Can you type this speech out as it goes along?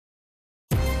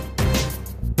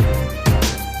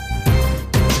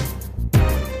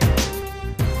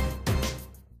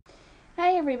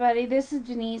everybody, this is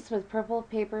Denise with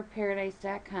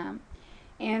purplepaperparadise.com,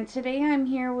 and today I'm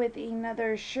here with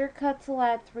another Shortcuts a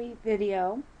Lot 3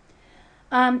 video.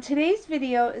 Today's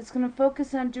video is going to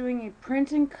focus on doing a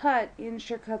print and cut in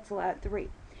Shortcuts a Lot 3.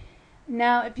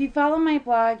 Now, if you follow my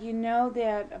blog, you know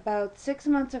that about 6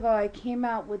 months ago I came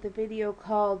out with a video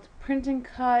called Print and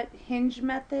Cut Hinge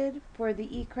Method for the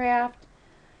eCraft,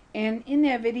 and in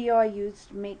that video I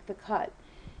used Make the Cut.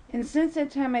 And since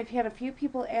that time, I've had a few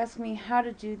people ask me how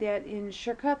to do that in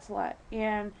Shortcuts a Lot,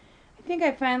 and I think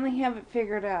I finally have it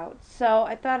figured out. So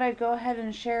I thought I'd go ahead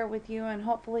and share it with you, and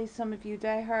hopefully some of you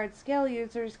die-hard SCAL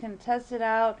users can test it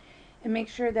out and make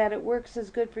sure that it works as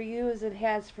good for you as it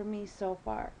has for me so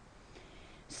far.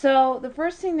 So the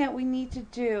first thing that we need to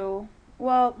do,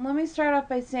 well, let me start off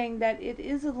by saying that it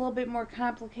is a little bit more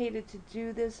complicated to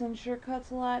do this in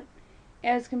Shortcuts a Lot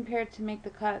as compared to Make the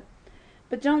Cut.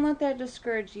 But don't let that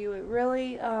discourage you. It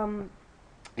really,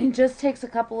 it just takes a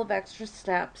couple of extra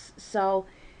steps. So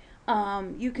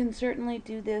you can certainly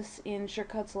do this in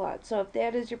Shortcuts a Lot. So if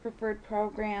that is your preferred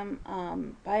program,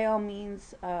 by all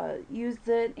means, use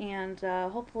it, and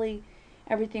hopefully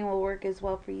everything will work as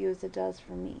well for you as it does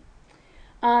for me.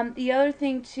 The other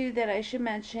thing too that I should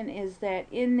mention is that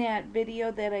in that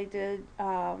video that I did,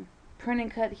 print and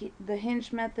cut the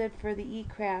hinge method for the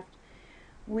eCraft,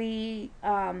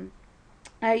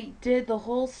 I did the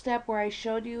whole step where I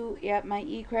showed you at my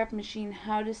eCraft machine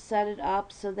how to set it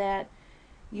up so that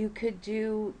you could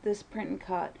do this print and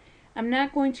cut. I'm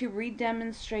not going to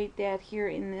re-demonstrate that here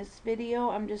in this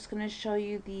video. I'm just going to show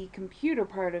you the computer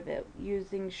part of it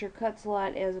using Shortcuts a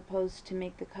Lot as opposed to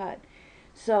Make the Cut.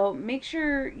 So make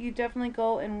sure you definitely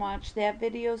go and watch that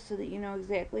video so that you know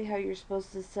exactly how you're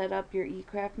supposed to set up your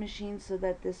eCraft machine so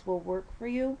that this will work for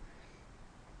you.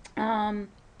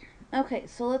 Okay,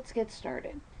 so let's get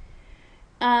started.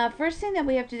 First thing that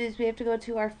we have to do is we have to go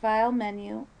to our File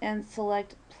menu and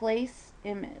select Place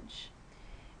Image.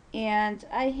 And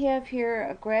I have here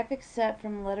a graphic set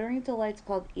from Lettering Delights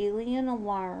called Alien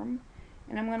Alarm.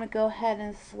 And I'm going to go ahead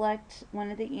and select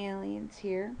one of the aliens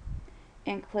here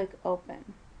and click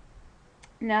Open.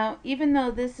 Now, even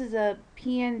though this is a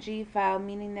PNG file,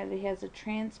 meaning that it has a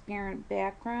transparent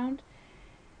background,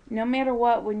 no matter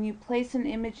what, when you place an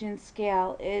image in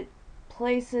SCAL, it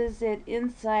places it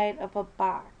inside of a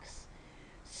box.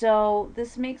 So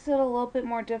this makes it a little bit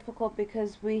more difficult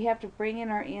because we have to bring in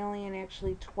our alien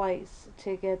actually twice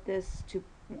to get this to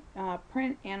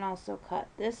print and also cut.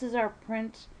 This is our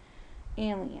print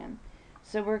alien.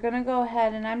 So we're going to go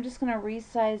ahead and I'm just going to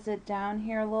resize it down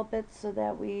here a little bit so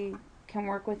that we can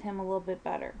work with him a little bit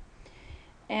better.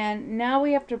 And now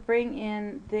we have to bring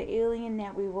in the alien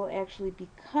that we will actually be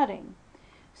cutting.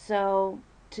 So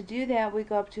to do that, we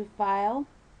go up to File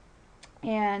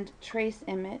and Trace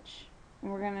Image.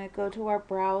 And we're going to go to our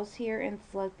Browse here and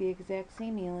select the exact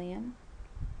same alien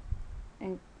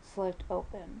and select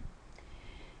Open.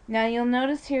 Now you'll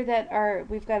notice here that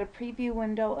we've got a preview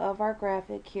window of our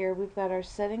graphic here. We've got our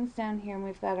settings down here and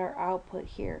we've got our output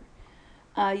here.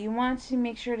 You want to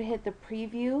make sure to hit the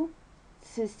preview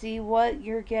to see what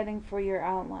you're getting for your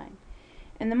outline.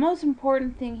 And the most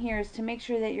important thing here is to make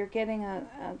sure that you're getting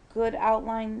a good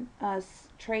outline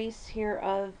trace here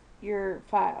of your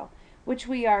file, which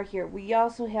we are here. We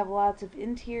also have lots of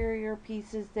interior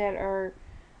pieces that are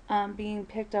being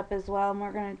picked up as well, and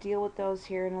we're going to deal with those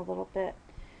here in a little bit.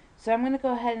 So I'm going to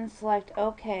go ahead and select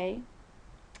OK,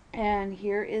 and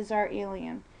here is our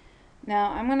alien.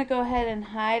 Now I'm going to go ahead and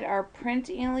hide our print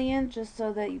alien just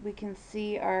so that we can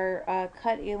see our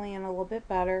cut alien a little bit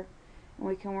better and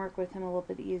we can work with him a little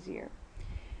bit easier.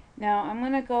 Now I'm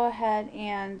going to go ahead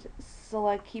and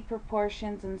select Keep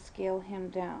Proportions and scale him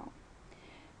down.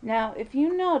 Now if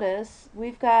you notice,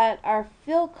 we've got our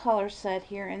fill color set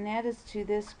here, and that is to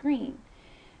this green.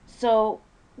 So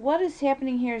what is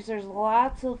happening here is there's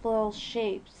lots of little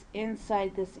shapes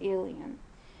inside this alien.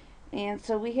 And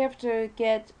so we have to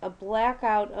get a black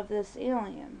out of this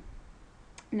alien.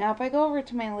 Now if I go over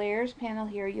to my layers panel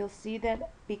here, you'll see that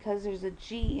because there's a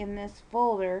G in this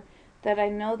folder that I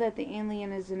know that the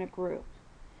alien is in a group.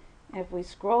 And if we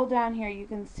scroll down here, you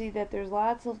can see that there's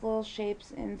lots of little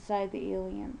shapes inside the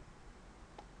alien.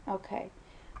 Okay,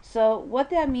 so what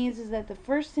that means is that the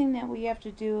first thing that we have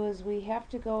to do is we have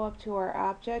to go up to our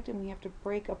object and we have to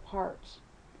break apart.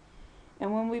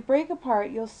 And when we break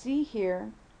apart, you'll see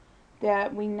here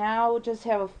that we now just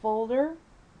have a folder,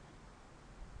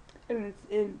 and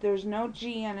there's no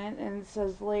G in it, and it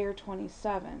says layer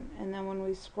 27. And then when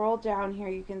we scroll down here,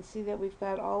 you can see that we've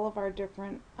got all of our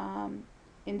different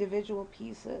individual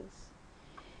pieces.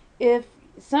 If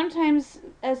sometimes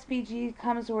SVG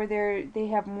comes where they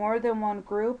have more than one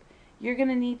group, you're going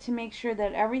to need to make sure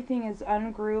that everything is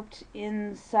ungrouped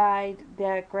inside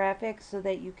that graphic so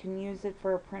that you can use it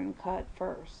for a print and cut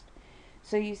first.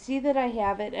 So you see that I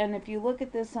have it, and if you look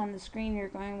at this on the screen, you're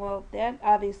going, well, that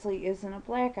obviously isn't a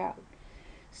blackout.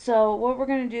 So what we're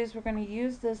going to do is we're going to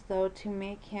use this, though, to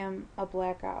make him a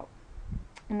blackout.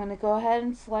 I'm going to go ahead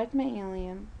and select my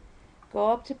alien,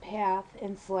 go up to Path,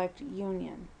 and select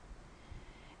Union.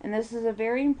 And this is a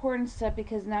very important step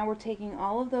because now we're taking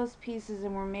all of those pieces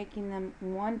and we're making them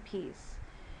one piece.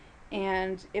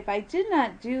 And if I did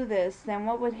not do this, then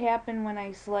what would happen when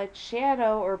I select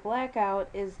shadow or blackout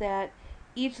is that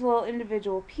each little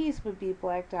individual piece would be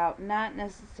blacked out, not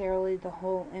necessarily the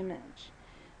whole image.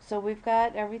 So we've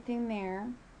got everything there.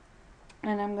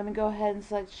 And I'm going to go ahead and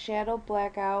select shadow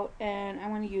blackout, and I'm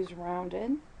going to use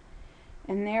rounded.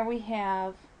 And there we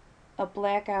have a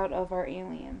blackout of our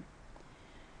alien.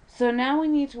 So now we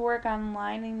need to work on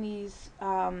lining these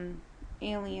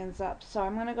aliens up. So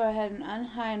I'm going to go ahead and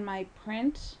unhide my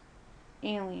print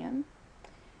alien.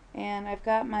 And I've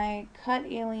got my cut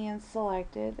alien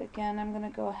selected. Again, I'm going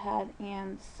to go ahead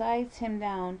and size him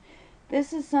down.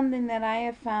 This is something that I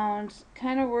have found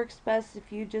kind of works best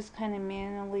if you just kind of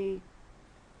manually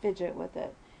fidget with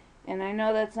it. And I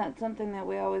know that's not something that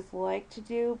we always like to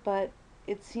do, but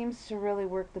it seems to really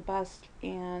work the best.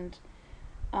 And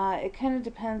it kind of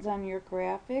depends on your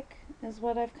graphic, is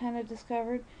what I've kind of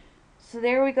discovered. So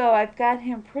there we go. I've got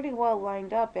him pretty well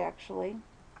lined up, actually.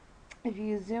 If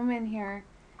you zoom in here,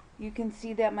 you can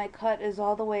see that my cut is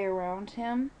all the way around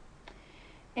him.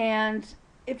 And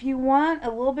if you want a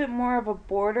little bit more of a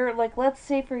border, like let's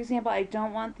say, for example, I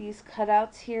don't want these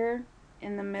cutouts here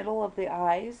in the middle of the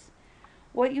eyes,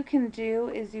 what you can do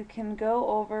is you can go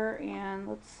over and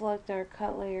let's select our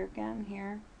cut layer again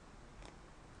here.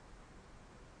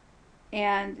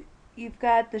 And you've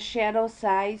got the shadow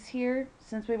size here.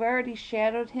 Since we've already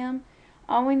shadowed him,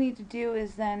 all we need to do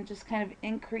is then just kind of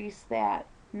increase that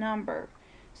number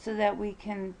so that we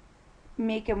can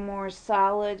make a more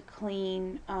solid,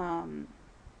 clean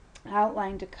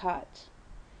outline to cut.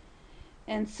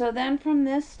 And so then from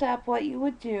this step, what you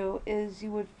would do is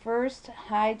you would first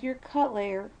hide your cut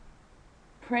layer,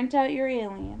 print out your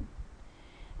alien,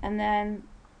 and then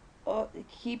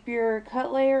keep your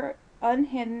cut layer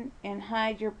unhidden and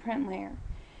hide your print layer.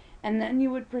 And then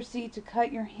you would proceed to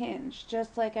cut your hinge,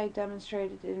 just like I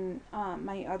demonstrated in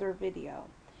my other video.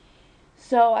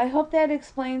 So I hope that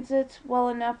explains it well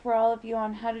enough for all of you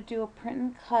on how to do a print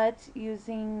and cut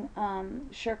using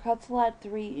Shortcut Slot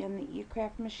 3 in the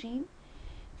eCraft machine.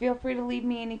 Feel free to leave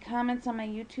me any comments on my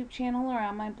YouTube channel or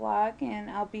on my blog, and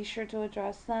I'll be sure to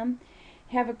address them.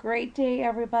 Have a great day,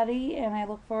 everybody, and I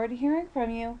look forward to hearing from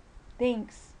you.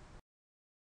 Thanks.